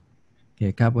โอเค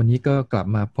ครับวันนี้ก็กลับ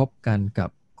มาพบกันกับ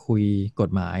คุยกฎ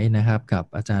หมายนะครับกับ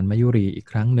อาจารย์มยุรีอีก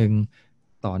ครั้งหนึ่ง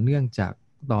ต่อเนื่องจาก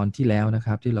ตอนที่แล้วนะค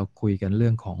รับที่เราคุยกันเรื่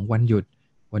องของวันหยุด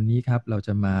วันนี้ครับเราจ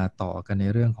ะมาต่อกันใน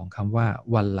เรื่องของคำว่า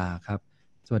วันลาครับ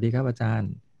สวัสดีครับอาจาร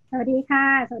ย์สวัสดีค่ะ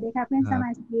สวัสดีค่ะเพื่อนสมา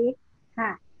ครับชิกค่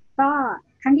ะก็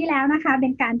ครั้งที่แล้วนะคะเป็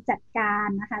นการจัดการ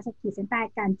นะคะสขีดเส้นใต้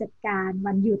การจัดการ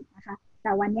วันหยุดนะคะแ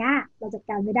ต่วันนี้เราจัด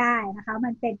การไม่ได้นะคะมั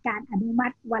นเป็นการอนุมั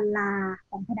ติวันลา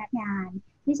ของพนักงาน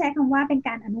ที่ใช้คำว่าเป็นก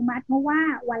ารอนุมัติเพราะว่า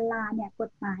วันลาเนี่ยก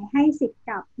ฎหมายให้สิทธิ์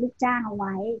กับลูกจ้างเอาไ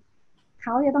ว้เข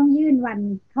าจะต้องยื่นวัน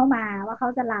เข้ามาว่าเขา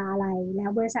จะลาอะไรแล้ว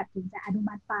บริษัทถึงจะอนุ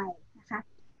มัติไปนะคะ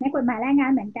ในกฎหมายแรงงา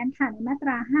นเหมือนกันค่ะในมาตร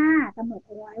า5กำหนดเ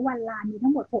อาไว้วันลามีทั้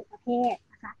งหมด6ประเภท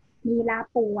นะคะ มีลา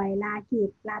ป่วยลากิจ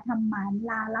ลาทำหมัน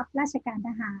ลารับราชการท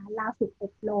หารลาฝึกอ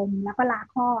บรมแล้วก็ลา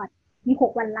คลอดมี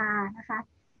6วันลานะคะ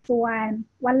ส่วน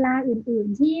วันลาอื่น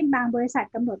ๆที่บางบริษัท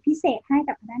กำหนดพิเศษให้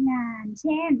กับพนักงานเ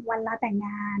ช่นวันลาแต่งง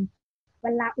านวั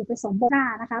นลาอุปสมบท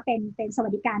นะคะเป็นสวั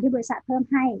สดิการที่บริษัทเพิ่ม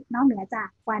ให้นอกเหนือจาก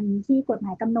วันที่กฎหม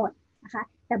ายกำหนดนะคะ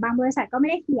แต่บางบริษัทก็ไม่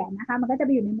ได้เขียนนะคะมันก็จะไป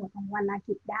อยู่ในหมวดของวันลา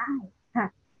กิจได้ค่ะ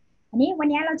อันนี้วัน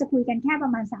นี้เราจะคุยกันแค่ปร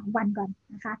ะมาณ3 วันก่อน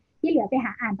นะคะที่เหลือไปห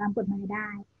าอ่านตามกฎหมายได้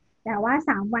แต่ว่า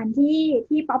3 วัน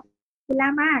ที่ป๊อปปูล่า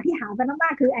มากที่หากันมา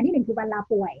กๆคืออันที่1คือวันลา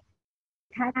ป่วย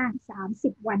ค่าจ้าง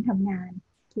30 วันทำงาน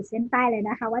ขีดเส้นใต้เลย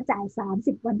นะคะว่าจ่าย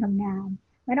30 วันทำงาน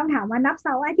ไม่ต้องถามว่านับเส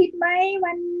าร์อาทิตย์ไหม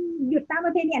วันหยุดตามป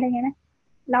ระเพณีอะไรเงี้ยนะ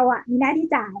เราอะมีหน้าที่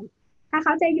จ่ายถ้าเข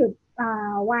าจะหยุด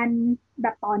วันแบ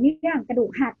บต่อเนื่องกระดู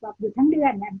กหักแบบหยุดทั้งเดือ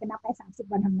นเนี่ยก็นับไป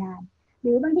30 วันทำงานห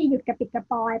รือบางทีหยุดกระปิดกระ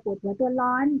ปอยปวดหัวตัว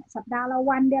ร้อนสัปดาห์ละ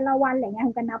วันเดือนละวันอะไรเงี้ย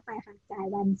คุณก็นับไปค่ะจ่าย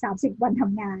วัน30 วันท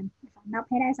ำงานนะคะนับ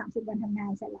ให้ได้30 วันทำงา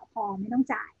นเสร็จแล้วพอไม่ต้อง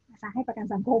จ่ายนะคะให้ประกัน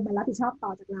สังคมมารับผิดชอบต่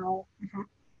อจากเรานะคะ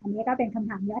อันนี้ก็เป็นคำ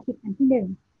ถามยอดฮิตอันที่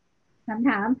1คำ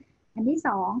ถามอันที่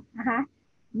2นะคะ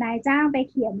นายจ้างไป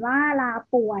เขียนว่าลา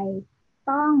ป่วย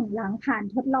ต้องหลังผ่าน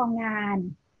ทดลองงาน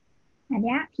อัน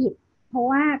นี้ผิดเพราะ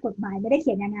ว่ากฎหมายไม่ได้เ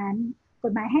ขียนอย่างนั้น ก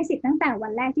ฎหมายให้สิทธิ์ตั้งแต่วั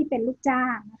นแรกที่เป็นลูกจ้า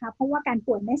งนะคะเพราะว่าการ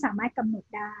ป่วยไม่สามารถกำหนด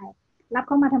ได้รับเ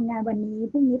ข้ามาทำงานวันนี้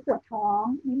พรุ่งนี้ปวดท้อง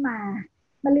ไม่มา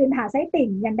มาลืนผ่าไส้ติ่ง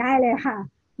ยังได้เลยค่ะ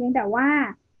เพียงแต่ว่า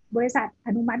บริษัทอ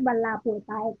นุมัติวันลาป่วย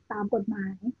ไปตามกฎหมา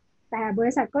ยแต่บ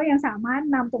ริษัทก็ยังสามารถ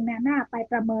นำตรงนั้นไป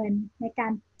ประเมินในกา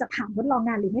รจะผ่านทดลอง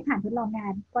งานหรือไม่ผ่านทดลองงา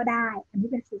นก็ได้อันนี้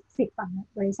เป็นสิทธิ์ฝั่ง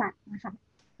บริษัทนะคะ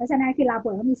เพราะฉะนั้นคือลาป่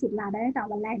วยก็มีสิทธิ์ลาได้ตั้งแต่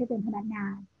วันแรกที่เป็นพนักงา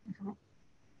นนะคะ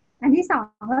อันที่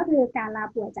2ก็คือการลา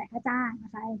ป่วยจ่ายค่าจ้างน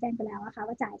ะคะแจ้งไปแล้วนะคะ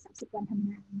ว่าจ่าย30 วันทำ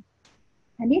งาน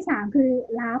อันที่3คือ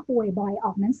ลาป่วยบ่อยอ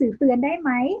อกหนังสือเตือนได้ไห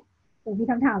มมี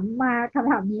คำถามมาค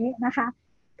ำถามนี้นะคะ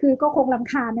คือก็คงร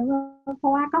ำคาญนะเพรา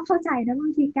ะว่าก็เข้าใจนะบา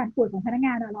งทีการป่วยของพนักง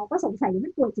านเราก็สงสัยว่ามั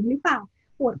นป่วยจริงหรือเปล่า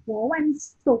ปวดหัววัน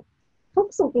ศุกร์ทุก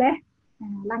ศุกร์เลย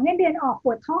หลังเงินเดือนออกป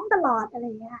วดท้องตลอดอะไร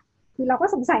เงี้ยคือเราก็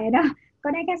สงสัยนะก็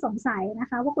ได้แค่สงสัยนะ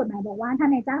คะว่ากฎหมายบอกว่าถ้า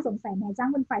นายจ้างสงสัยนายจ้าง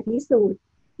เป็นฝ่ายพิสูจน์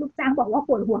ลูกจ้างบอกว่าป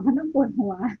วดหัวมันต้องปวดหั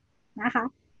วนะคะ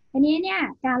ทีนี้เนี่ย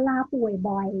การลาป่วย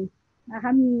บ่อยนะค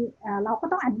ะมีเราก็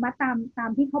ต้องอนุมัติตา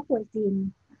มที่เขาป่วยจริง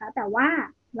นะคะแต่ว่า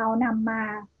เรานำมา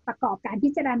ประกอบการพิ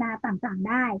จารณาต่างๆ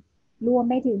ได้รวม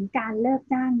ไปถึงการเลิก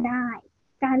จ้างได้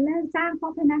การเลิกจ้างเพรา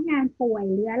ะพนักงานป่วย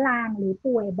เรื้อรังหรือ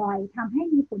ป่วยบ่อยทำให้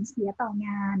มีผลเสียต่อง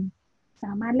านส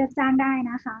ามารถเลิกจ้างได้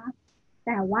นะคะแ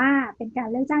ต่ว่าเป็นการ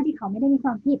เลิกจ้างที่เขาไม่ได้มีคว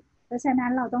ามผิด เพราะฉะนั้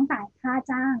นเราต้องจ่ายค่า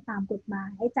จ้างตามกฎหมา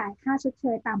ยจ่ายค่าชดเช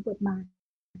ยตามกฎหมาย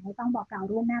ต้องบอกกล่าว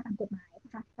ล่วงหน้าตามกฎหมายน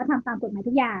ะคะถ้าทำตามกฎหมาย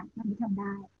ทุกอย่างมันทำไ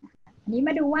ด้อันนี้ม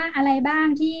าดูว่าอะไรบ้าง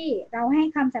ที่เราให้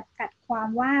คำจำกัดความ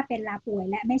ว่าเป็นลาป่วย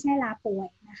และไม่ใช่ลาป่วย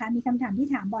นะคะมีคำถามที่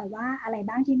ถามบ่อยว่าอะไร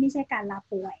บ้างที่ไม่ใช่การลา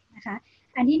ป่วยนะคะ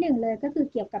อันที่1เลยก็คือ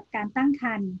เกี่ยวกับการตั้งค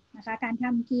รรภ์นะคะการท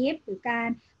ำกิฟต์หรือการ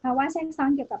ภาวะแทรกซ้อน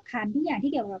เกี่ยวกับครรภ์ทุกอย่าง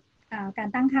ที่เกี่ยวกับการ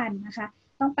ตั้งครรภ์นะคะ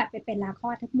ต้องปัดไปเป็นลาคลอ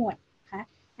ดทั้งหมดนะคะ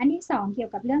อันที่2เกี่ย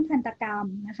วกับเรื่องทันตกรรม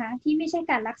นะคะที่ไม่ใช่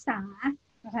การรักษา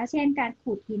นะคะเช่นการ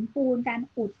ขูดหินปูนการ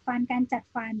อุดฟันการจัด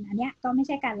ฟันอันนี้ก็ไม่ใ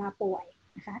ช่การลาป่วย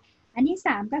นะคะอันที่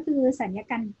3ก็คือศัลย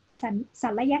ก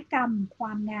รรมคว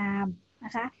ามงามน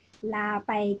ะคะลาไ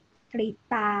ปกรีด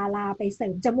ตาลาไปเสริ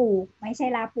มจมูกไม่ใช่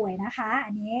ลาป่วยนะคะอั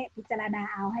นนี้พิจารณา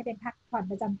เอาให้เป็นพักผ่อน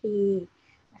ประจำปี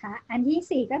นะคะอัน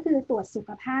ที่4ก็คือตรวจสุข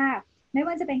ภาพไม่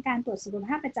ว่าจะเป็นการตรวจสุขภ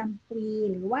าพประจำปี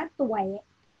หรือว่าตรว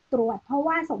จเพราะ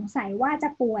ว่าสงสัยว่าจะ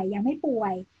ป่วยยังไม่ป่ว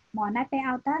ยหมอนัดไป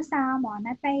อัลตราซาวหมอ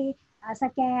นัดไปส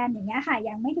แกนอย่างเงี้ยค่ะ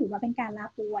ยังไม่ถือว่าเป็นการลา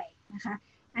ป่วยนะคะ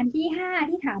อันที่5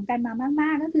ที่ถามกันมาม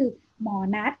ากๆก็คือหมอ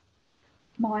นัด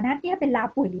เนี่ยเป็นลา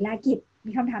ป่วยหรือลากิจ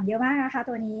มีคำถามเยอะมากนะคะ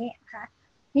ตัวนี้นะคะ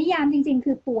นิยามจริงๆ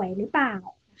คือป่วยหรือเปล่า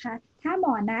นะคะถ้าหม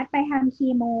อนัดไปทำคี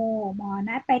โมหมอ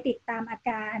นัดไปติดตามอา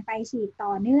การไปฉีดต่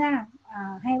อเนื่อง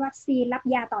ให้วัคซีนรับ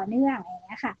ยาต่อเนื่องอย่างเ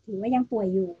งี้ยค่ะถือว่ายังป่วย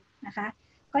อยู่นะคะ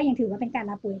ก็ยังถือว่าเป็นการ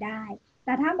ลาป่วยได้แ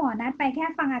ต่ถ้าหมอนัดไปแค่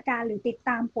ฟังอาการหรือติดต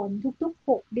ามผลทุกๆ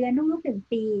6 เดือนทุกๆ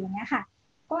1 ปีอย่างเงี้ยค่ะ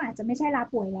ก็อาจจะไม่ใช่ลา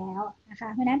ป่วยแล้วนะคะ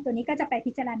เพราะฉะนั้นตัวนี้ก็จะไป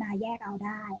พิจารณาแยกเอาไ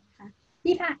ด้นะคะ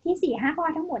ที่4-5 ข้อ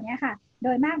ทั้งหมดเนี่ยค่ะโด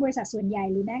ยมากบริษัทส่วนใหญ่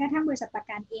หรือแม้กระทั่งบริษัทประ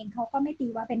กันเองเขาก็ไม่ตี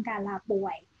ว่าเป็นการลาป่ว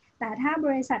ยแต่ถ้าบ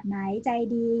ริษัทไหนใจ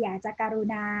ดีอยากจะการุ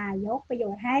ณายกประโย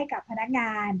ชน์ให้กับพนักง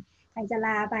านใครจะล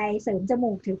าไปเสริมจ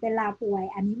มูกถือเป็นลาป่วย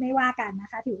อันนี้ไม่ว่ากันนะ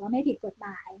คะถือว่าไม่ผิดกฎหม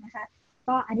ายนะคะ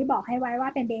ก็อันนี้บอกให้ไว้ว่า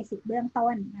เป็นเบสิกเบื้องต้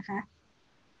นนะคะ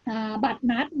บัตร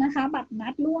นัดนะคะบัตรนั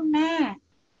ดล่วงหน้า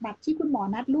บัตรที่คุณหมอ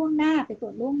นัดล่วงหน้าไปตร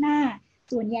วจล่วงหน้า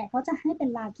ส่วนใหญ่เขาจะให้เป็น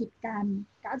ลากิจกัน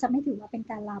ก็จะไม่ถือว่าเป็น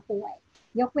การลาป่วย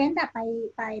ยกเว้นแต่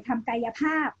ไปทำกายภ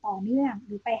าพต่อเนื่องห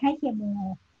รือไปให้เคมี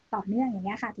ต่อเนื่องอย่างเ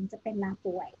งี้ยค่ะถึงจะเป็นลา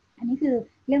ป่วยอันนี้คือ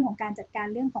เรื่องของการจัดการ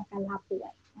เรื่องของการลาป่ว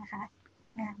ยนะคะ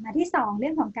มาที่2เรื่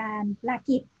องของการลา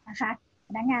กิจนะคะพ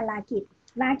นักงานลากิจ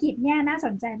เนี่ยน่าส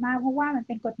นใจมากเพราะว่ามันเ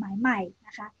ป็นกฎหมายใหม่น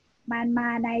ะคะมันมา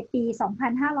ในปี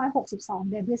 2562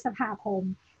 เดือนพฤษภาคม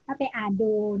ถ้าไปอ่าน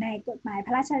ดูในกฎหมายพร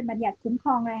ะราชบัญญัติคุ้มคร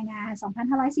องแรงงาน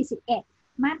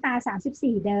 2541 มาตรา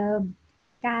 34 เดิม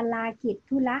การลากิจ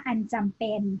ธุระอันจำเ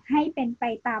ป็นให้เป็นไป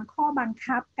ตามข้อบัง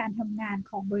คับการทำงาน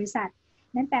ของบริษัท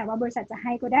นั่นแปลว่าบริษัทจะใ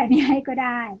ห้ก็ได้ไม่ให้ก็ไ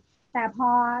ด้แต่พอ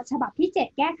ฉบับที่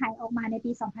7แก้ไขออกมาใน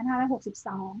ปี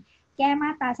 2562 แก้ม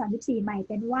าตรา 34 ใหม่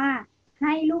เป็นว่าใ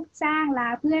ห้ลูกจ้างลา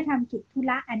เพื่อทำกิจธุ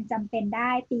ระอันจำเป็นได้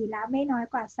ปีละไม่น้อย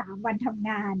กว่า3วันทำ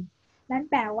งานนั่น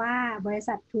แปลว่าบริ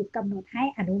ษัทถูกกำหนดให้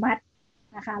อนุมัติ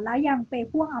นะคะแล้วยังไป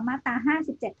พ่วงเอามาตรา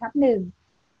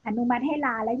 57/1 อนุมัติให้ล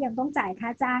าและยังต้องจ่ายค่า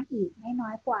จ้างอีกไม่น้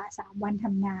อยกว่า3วันท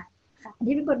ำงานค่ะอัน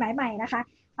นี้เป็นกฎหมายใหม่นะคะ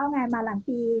เข้างานมาหลัง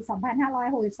ปี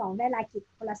 2562 ได้ลากิจ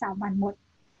คนละ3วันหมด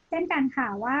เช่นกันค่ะ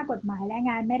ว่ากฎหมายแรง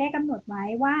งานไม่ได้กำหนดไว้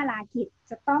ว่าลากิจ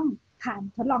จะต้องผ่าน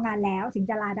ทดลองงานแล้วถึง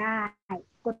จะลาได้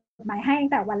กฎหมายให้ตั้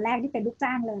งแต่วันแรกที่เป็นลูก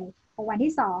จ้างเลยพอวัน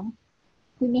ที่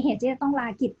2คุณมีเหตุที่จะต้องลา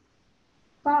กิจ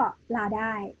ก็ลาไ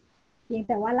ด้เพียงแ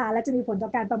ต่ว่าลาแล้วจะมีผลต่อ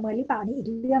การประเมินหรือเปล่านี่อีก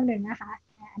เรื่องหนึ่งนะคะ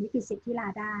อันนี้คือสิทธิ์ที่ลา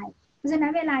ได้เพราะฉะนั้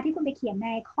นเวลาที่คุณไปเขียนใน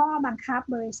ข้อบังคับ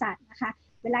บริษัทนะคะ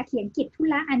เวลาเขียนกิจธุ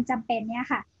ระอันจำเป็นเนี่ย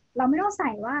ค่ะเราไม่ต้องใส่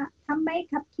ว่าทำใบ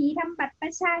ขับขี่ทำบัตรปร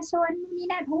ะชาชนนี่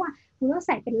นั่นเพราะว่าคุณต้องใ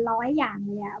ส่เป็น100อย่างเ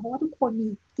ลยอะเพราะว่าทุกคนมี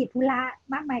กิจธุระ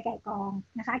มากมายไก่กอง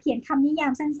นะคะเขียนคำนิยา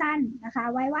มสั้นๆนะคะ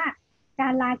ไว้ว่ากา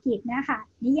รลากิจนะคะ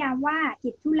นิยามว่ากิ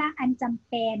จธุระอันจำ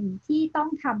เป็นที่ต้อง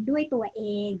ทำด้วยตัวเอ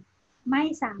งไม่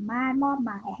สามารถมอบห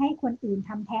มายให้คนอื่น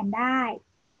ทำแทนได้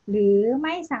หรือไ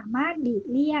ม่สามารถหลีก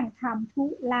เลี่ยงทำธุ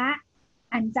ระ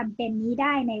อันจำเป็นนี้ไ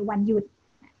ด้ในวันหยุด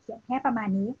เขียนแค่ประมาณ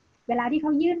นี้เวลาที่เข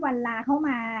ายื่นวันลาเข้าม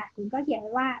าคุณก็เขียน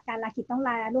ว่าการลากิจต้องล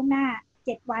าล่วงหน้า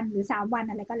7 วันหรือ3 วัน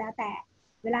อะไรก็แล้วแต่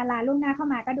เวลาลาล่วงหน้าเข้า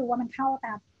มาก็ดูว่ามันเข้า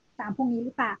ตามพวกนี้ห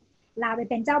รือเปล่าลาไป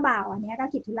เป็นเจ้าบ่าวอันนี้ก็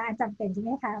กิจธุระอันจำเป็นใช่ไห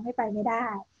มคะไม่ไปไม่ได้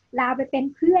ลาไปเป็น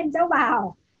เพื่อนเจ้าบ่าว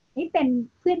นี่เป็น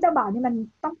เพื่อนเจ้าบ่าวนี่มัน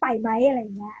ต้องไปไหมอะไร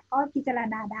เงี้ยก็พิจาร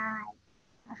ณาได้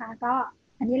นะคะก็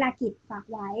อันนี้ลากิจฝาก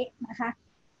ไว้นะคะ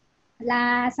ลา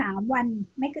3 วัน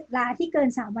ไม่ลาที่เกิน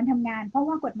3 วันทำงานเพราะ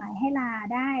ว่ากฎหมายให้ลา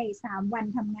ได้3 วัน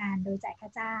ทำงานโดยจ่ายค่า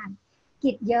จ้าง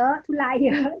กิจเยอะธุระเย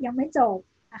อะยังไม่จบ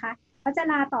นะคะเขาจะ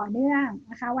ลาต่อเนื่อง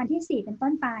นะคะวันที่4เป็นต้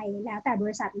นไปแล้วแต่บ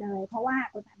ริษัทเลยเพราะว่า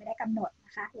กฎหมายไม่ได้กำหนดน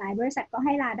ะคะหลายบริษัทก็ใ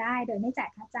ห้ลาได้โดยไม่จ่าย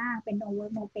ค่าจ้างเป็น no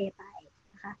work no pay ไป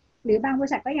นะคะหรือบางบริ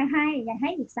ษัทก็ยังให้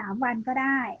อีก3 วันก็ไ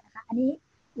ด้นะคะอันนี้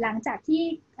หลังจา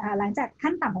ก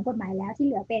ขั้นต่ำของกฎหมายแล้วที่เ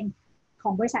หลือเป็นข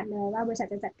องบริษัทเลยว่าบริษัท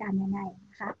จะจัดการยังไง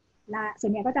นะคะส่ว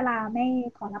นใหญ่ก็จะลาไม่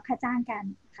ขอรับค่าจ้างกัน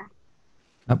นะคะ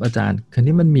ครับอาจารย์คราว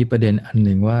นี้มันมีประเด็นอันห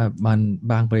นึ่งว่ามัน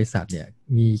บางบริษัทเนี่ย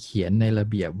มีเขียนในระ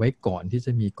เบียบไว้ก่อนที่จ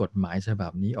ะมีกฎหมายฉบั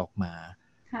บนี้ออกมา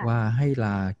ว่าให้ล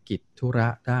ากิจธุระ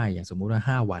ได้อย่างสมมุติว่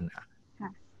า5 วันอ่ะ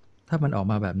ถ้ามันออก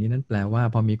มาแบบนี้นั่นแปลว่า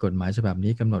พอมีกฎหมายฉบับ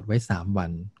นี้กำหนดไว้3 วั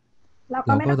นเรา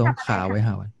ก็ต้องคาไว้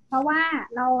5 วันเพราะว่า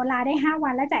เราลาได้5 วั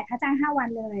นแล้วจ่ายค่าจ้าง5 วัน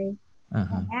เลย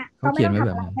อย่างเงี้ยเขาก็ไม่เขียนต้อง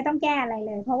ทำอะไรไว้แบบนั้นไม่ต้องแก้อะไรเ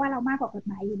ลยเพราะว่าเรามากกว่ากฎ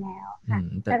หมายอยู่แล้วค่ะ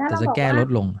แต่ถ้าแต่จะแก้เราบอกว่าลด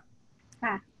ลง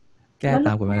ค่ะแก้ลดลงต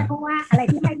ามกฎหมายเพราะว่าอะไร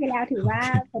ที่ให้ไปแล้วถือว่า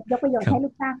ผมยกประโยชครับน์ให้ลู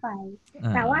กจ้างไป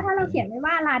แต่ว่าถ้าเราเขียนไว้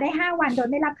ว่าลาได้5 วันโดย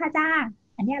ไม่รับค่าจ้าง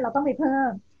อันนี้เราต้องไปเพิ่ม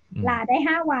ลาได้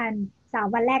5 วัน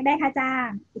3 วันแรกได้ค่าจ้าง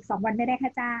อีก2 วันไม่ได้ค่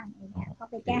าจ้างอย่างเงี้ยก็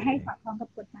ไปแก้ให้สอดคล้องกับ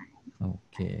กฎหมายโอ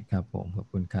เคครับผมขอบ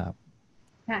คุณครับ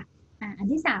ค่ะอัน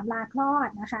ที่3ลาคลอด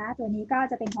นะคะตัวนี้ก็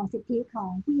จะเป็นของสิทธิขอ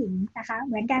งผู้หญิงนะคะเ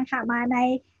หมือนกันค่ะมาใน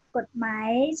กฎหมาย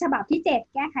ฉบับที่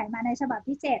7แก้ไขมาในฉบับ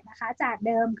ที่7นะคะจากเ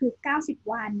ดิมคือ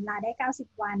90 วันลาได้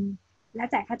90 วันและ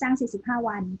จ่ายค่าจ้าง45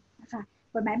 วันนะคะ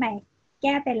กฎหมายใหม่แ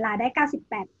ก้เป็นลาได้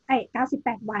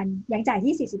98 วันยังจ่าย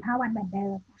ที่45 วันเหมือนเดิ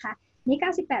มนะคะนี่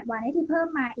98 วันที่เพิ่ม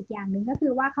มาอีกอย่างหนึ่งก็คื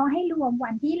อว่าเขาให้รวม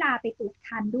วันที่ลาไปตรวจ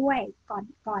คันด้วย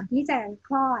ก่อนที่จะค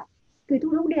ลอดคือ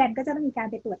ทุกๆเดือนก็จะต้องมีการ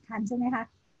ไปตรวจคันใช่ไหมคะ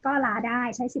ก็ลาได้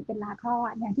ใช้สิทธิ์เป็นลาคลอ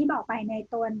ดอย่างที่บอกไปใน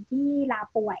ตัวที่ลา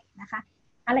ป่วยนะคะ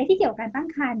อะไรที่เกี่ยวกับการตั้ง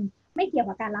ครรภ์ไม่เกี่ยว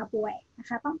กับการลาป่วยนะค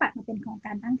ะต้องปัดมาเป็นของก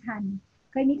ารตั้งครรภ์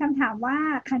เคยมีคำถามว่า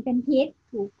คันเป็นพิษ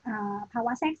ถูกภาว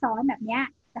ะแทรกซ้อนแบบเนี้ย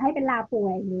จะให้เป็นลาป่ว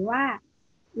ยหรือว่า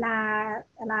ลา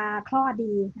ลาคลอด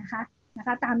ดีนะคะ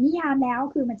ตามนิยามแล้ว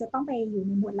คือมันจะต้องไปอยู่ใ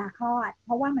นหมวดลาคลอดเพ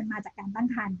ราะว่ามันมาจากการตั้ง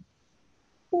ครรภ์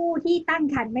ผู้ที่ตั้ง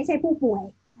ครรภ์ไม่ใช่ผู้ป่วย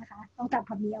นะคะต้องจำ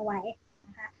คำนี้เอาไว้น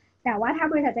ะคะแต่ว่าถ้า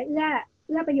บริษัทจะเ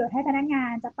อื้อประโยชน์ให้พนักงา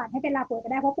นจะปัดให้เป็นลาป่วยก็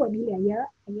ได้เพราะป่วยมีเหลือเยอะ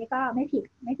อย่างนี้ก็ไม่ผิ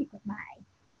ดกฎหมาย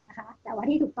นะคะแต่ว่า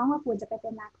ที่ถูกต้องก็ควรจะไปเป็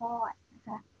นลาคลอดนะค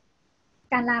ะ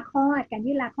การลาคลอดการ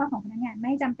ยื่นลาคลอดของพนักงานไ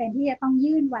ม่จำเป็นที่จะต้อง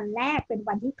ยื่นวันแรกเป็น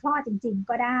วันที่คลอดจริงๆ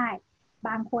ก็ได้บ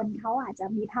างคนเขาอาจจะ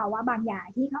มีภาวะบางอย่าง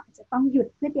ที่เขาอาจจะต้องหยุด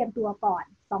เพื่อเตรียมตัวก่อน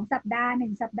2 สัปดาห์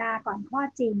1 สัปดาห์ก่อนคลอด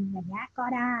จริงอย่างเงี้ยก็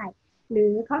ได้หรื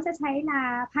อเขาจะใช้ลา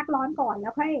พักร้อนก่อนแล้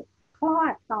วค่อยคลอ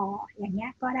ดต่ออย่างเงี้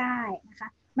ยก็ได้นะคะ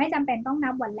ไม่จำเป็นต้องนั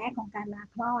บวันแรกของการลา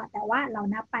คลอดแต่ว่าเรา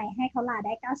นับไปให้เขาลาไ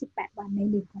ด้98วันใน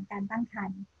1ของการตั้งคร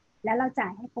รภ์แล้วเราจ่า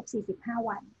ยให้ครบ45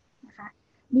วันนะคะ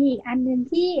มีอีกอันนึง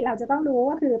ที่เราจะต้องรู้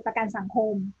ก็คือประกันสังค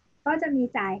มก็จะมี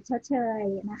จ่ายชดเชย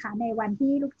นะคะในวัน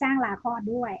ที่ลูกจ้างลาคลอด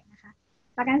ด้วยนะคะ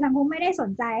ประกันสังคมไม่ได้ส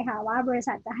นใจค่ะว่าบริ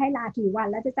ษัทจะให้ลากี่วัน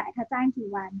แล้วจะจ่ายค่าจ้างกี่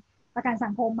วันประกันสั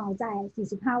งคมเหมาจ่าย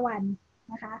45วัน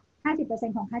นะคะ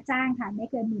50%ของค่าจ้างค่ะไม่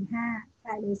เกิน 15,000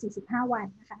 จ่ายเลย45วัน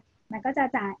นะคะมันก็จะ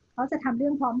จ่ายเขาจะทำเรื่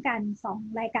องพร้อมกัน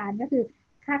2รายการก็คือ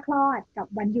ค่าคลอดกับ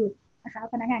วันหยุดนะคะ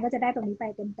พนักงานก็จะได้ตรงนี้ไป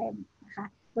เต็มๆนะคะ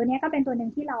ตัวนี้ก็เป็นตัวหนึ่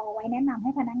งที่เราไว้แนะนำใ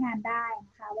ห้พนักงานได้น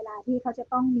ะคะเวลาที่เขาจะ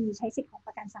ต้องมีใช้สิทธิของป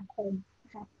ระกันสังคมน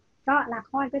ะคะก็ลา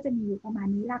คลอดก็จะมีอยู่ประมาณ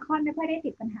นี้ลาคลอดไม่ค่อยได้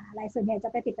ติดปัญหาอะไรส่วนใหญ่จะ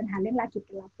ไปติดปัญหาเรื่องลากิจ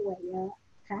กับลาป่วยเยอะ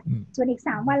ค่ะส่วนอีก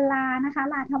3วันลานะคะ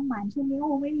ลาทำหมันช่วงนี้โ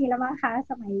อ้ไม่มีแล้วนะคะ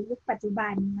สมัยยุคปัจจุบั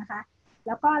นนะคะแ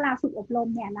ล้วก็ลาฝึกอบรม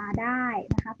เนี่ยลาได้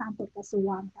นะคะตามกฎกระทรว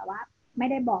งแต่ว่าไม่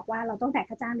ได้บอกว่าเราต้องจ่าย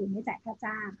ค่าจ้างหรือไม่จ่ายค่า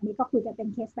จ้างอันนี้ก็คุยกันเป็น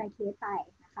เคส by เคสไป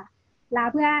นะคะลา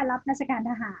เพื่อรับราชการ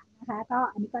ทหารนะคะก็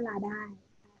อันนี้ก็ลาได้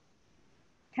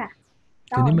ค่ะ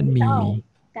ก็ทีนี้มันมี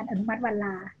การอนุมัติวันล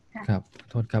าครับ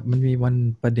โทษครับมันมีวัน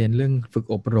ประเด็นเรื่องฝึก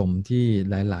อบรมที่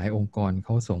หลายๆองค์กรเข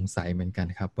าสงสัยเหมือนกัน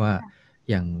ครับว่า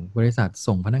อย่างบริษัท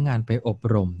ส่งพนักงานไปอบ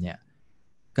รมเนี่ย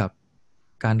กับ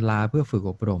การลาเพื่อฝึก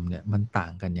อบรมเนี่ยมันต่า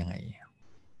งกันยังไง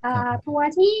ตัว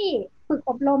ที่ฝึก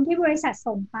อบรมที่บริษัท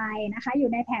ส่งไปนะคะอ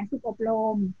ยู่ในแผนฝึกอบร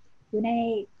มอยู่ใน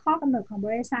ข้อกำหนดของบ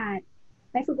ริษัท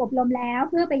ไปฝึกอบรมแล้ว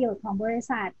เพื่อประโยชน์ของบริ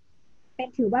ษัทเป็น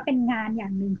ถือว่าเป็นงานอย่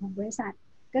างหนึ่งของบริษัท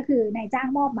ก็คือนายจ้าง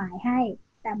มอบหมายให้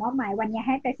แต่มอบหมายวันนี้ใ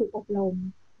ห้ไปฝึกอบรม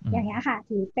อย่างนี้ค่ะ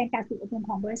ถือเป็นการฝึกอบรม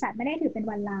ของบริษัทไม่ได้ถือเป็น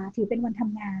วันลาถือเป็นวันท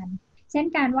ำงานเช่น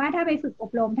กันว่าถ้าไปฝึกอ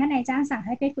บรมถ้านายจ้างสั่งใ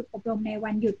ห้ไปฝึกอบรมใน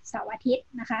วันหยุดเสาร์อาทิตย์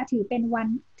นะคะถื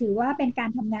อว่าเป็นการ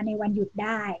ทำงานในวันหยุดไ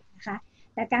ด้นะคะ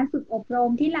แต่การฝึกอบร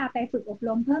มที่ลาไปฝึกอบร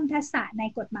มเพิ่มทักษะใน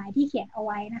กฎหมายที่เขียนเอาไ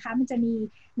ว้นะคะมันจะมี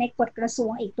ในกฎกระทรว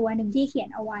งอีกตัวหนึ่งที่เขียน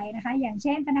เอาไว้นะคะอย่างเ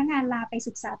ช่นพนักงานลาไป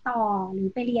ศึกษาต่อหรือ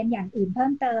ไปเรียนอย่างอื่นเพิ่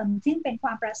มเติมซึ่งเป็นคว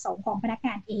ามประสงค์ของพนักง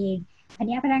านเองอัน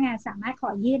นี้พนักงานสามารถข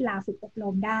อยืดลาฝึกอบร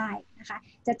มได้นะคะ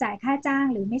จะจ่ายค่าจ้าง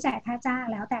หรือไม่จ่ายค่าจ้าง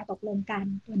แล้วแต่ตกลงกัน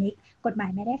ตัวนี้กฎหมาย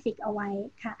ไม่ได้ฟิกเอาไว้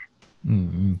ค่ะ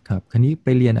ครับคันนี้ไป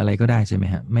เรียนอะไรก็ได้ใช่ไหม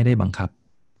ฮะไม่ได้บังคับ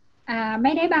ไ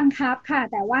ม่ได้บังคับค่ะ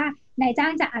แต่ว่านายจ้า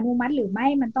งจะอนุมัติหรือไม่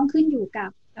มันต้องขึ้นอยู่กับ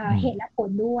เหตุและผล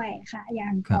ด้วยค่ะอย่า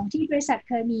งของที่บริษัท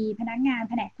เคยมีพนักงาน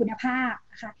แผนกคุณภาพ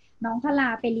นะคะน้องเขาลา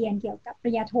ไปเรียนเกี่ยวกับป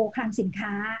ริญญาโทคลังสินค้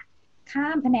าข้า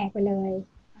มแผนกไปเลย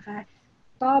นะคะ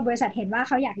ก็บริษัทเห็นว่าเ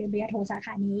ขาอยากเรียนปริญญาโทสาข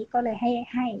านี้ก็เลยใ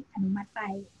ห้อนุมัติไป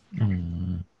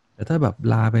แต่ถ้าแบบ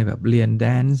ลาไปแบบเรียนแด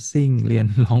นซิ่งเรียน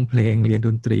ร้องเพลงเรียนด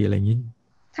นตรีอะไรอย่างนี้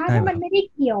ถ้ามันไม่ได้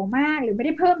เกี่ยวมากหรือไม่ไ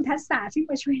ด้เพิ่มทักษะซึ่ง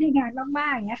มาช่วยในงานมา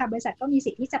กๆอย่างเงี้ยค่ะบริษัทก็มี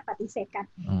สิทธิ์ที่จะปฏิเสธก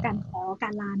ารขอกา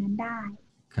รลานั้นได้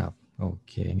ครับโอ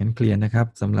เคงั้นเคลียร์นะครับ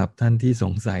สำหรับท่านที่ส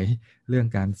งสัยเรื่อง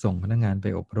การส่งพนักงานไป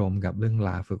อบรมกับเรื่องล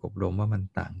าฝึกอบรมว่ามัน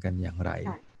ต่างกันอย่างไร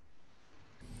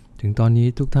ถึงตอนนี้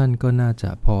ทุกท่านก็น่าจะ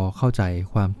พอเข้าใจ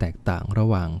ความแตกต่างระ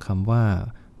หว่างคำว่า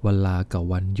วันลากับ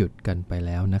วันหยุดกันไปแ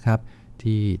ล้วนะครับ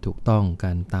ที่ถูกต้องกั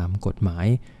นตามกฎหมาย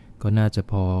ก็น่าจะ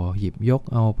พอหยิบยก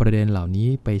เอาประเด็นเหล่านี้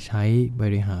ไปใช้บ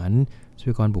ริหารทรัพ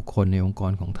ยากรบุคคลในองค์ก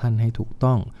รของท่านให้ถูก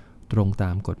ต้องตรงต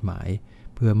ามกฎหมาย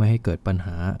เพื่อไม่ให้เกิดปัญห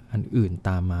าอันอื่นต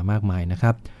ามมามากมายนะค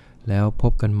รับแล้วพ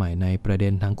บกันใหม่ในประเด็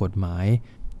นทางกฎหมาย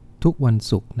ทุกวัน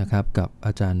ศุกร์นะครับกับอ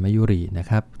าจารย์มยุรีนะ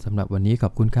ครับสำหรับวันนี้ขอ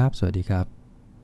บคุณครับสวัสดีครับ